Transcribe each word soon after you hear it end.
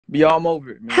Yo, I'm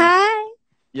over it, man. Hi,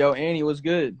 Yo, Annie, what's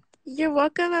good? you're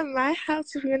welcome at my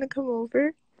house if you're gonna come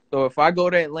over. So if I go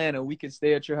to Atlanta, we can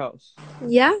stay at your house.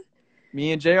 Yeah,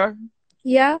 Me and JR?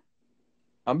 yeah.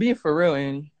 I'm being for real,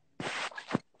 Annie.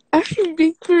 I should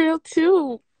be for real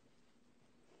too.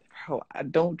 Bro, I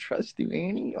don't trust you,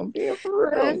 Annie. I'm being for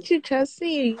Why real. don't you trust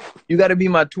me? You gotta be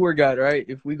my tour guide, right?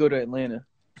 If we go to Atlanta.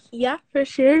 Yeah, for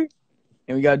sure.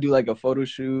 And we gotta do like a photo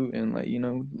shoot and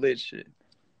lit shit.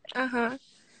 Uh-huh.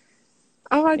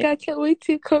 Oh my god, can't wait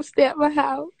to come stay at my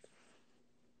house.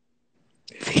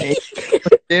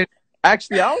 And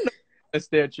actually, I don't know if I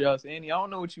stay at your house, Annie. I don't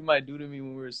know what you might do to me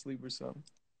when we're asleep or something.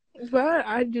 But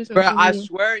I do Bro, something I to you.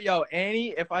 swear, yo,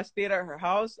 Annie, if I stayed at her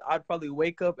house, I'd probably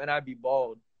wake up and I'd be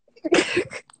bald.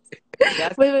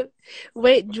 That's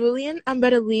Wait, Julian, I'm about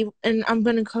to leave and I'm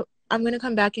gonna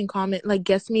come back and comment. Like,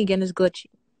 guess me again is glitchy.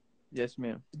 Yes,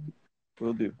 ma'am.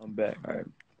 Will do. I'm back. All right.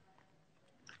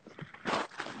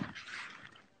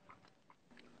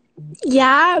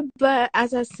 Yeah, but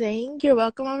as I was saying, you're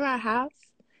welcome at my house.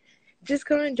 Just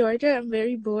come in Georgia. I'm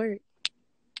very bored.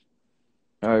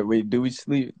 All right. Wait. Do we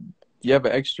sleep? You have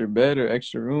an extra bed or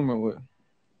extra room or what?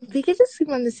 We could just sleep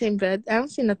on the same bed. I don't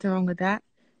see nothing wrong with that.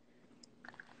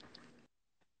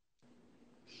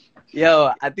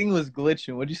 Yo, I think it was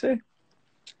glitching. What'd you say?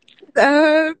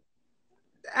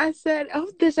 I said,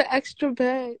 oh, there's an extra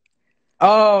bed.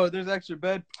 Oh, there's extra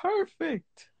bed.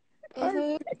 Perfect.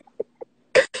 Mhm.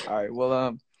 All right. Well,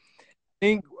 I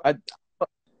think I'm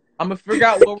gonna figure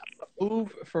out where we're gonna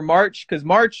move for March because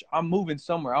March I'm moving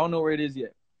somewhere. I don't know where it is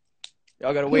yet.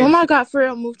 Y'all gotta wait. Oh my god, for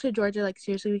real, move to Georgia. Like,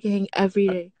 seriously, we can hang every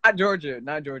day. Not Georgia.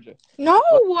 Not Georgia. No,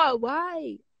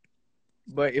 why?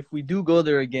 But if we do go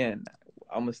there again,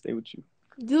 I'm gonna stay with you.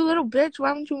 You little bitch,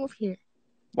 why don't you move here?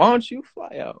 Why don't you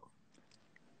fly out?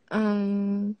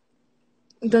 Don't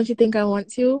you think I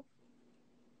want to?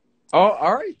 Oh,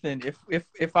 all right then.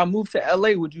 If I move to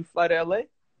LA, would you fly to LA?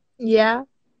 Yeah.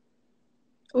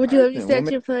 Would All you right let me then. stay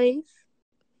at your place?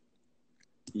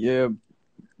 Yeah,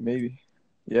 maybe.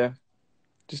 Yeah.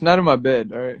 Just not in my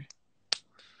bed, all right?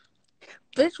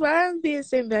 Bitch, why don't I be in the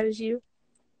same bed as you?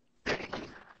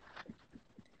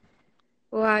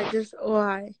 Why? Just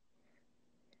why?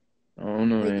 I don't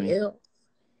know, Like, Annie. ew.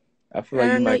 I feel I like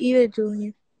you don't know might either,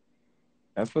 Julian.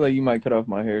 cut off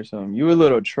my hair or something. You a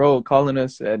little troll calling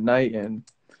us at night and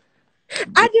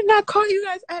I did not call you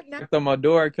guys at night. knocked on my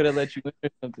door. I could have let you in or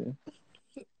something.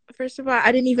 First of all,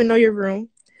 I didn't even know your room.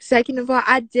 Second of all,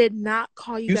 I did not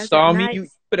call you You guys at saw me. night. You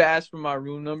could have asked for my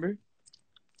room number.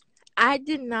 I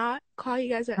did not call you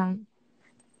guys at night.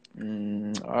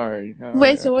 All right.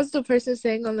 Wait, so what's the person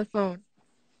saying on the phone?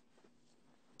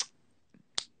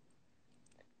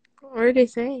 What are they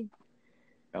saying?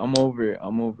 I'm over it.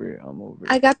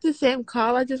 I got the same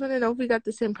call. I just want to know if we got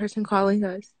the same person calling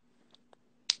us.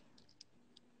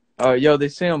 Yo, they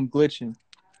say I'm glitching.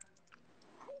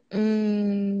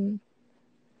 Mm,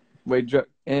 Wait,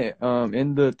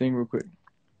 end the thing real quick.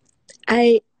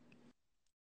 I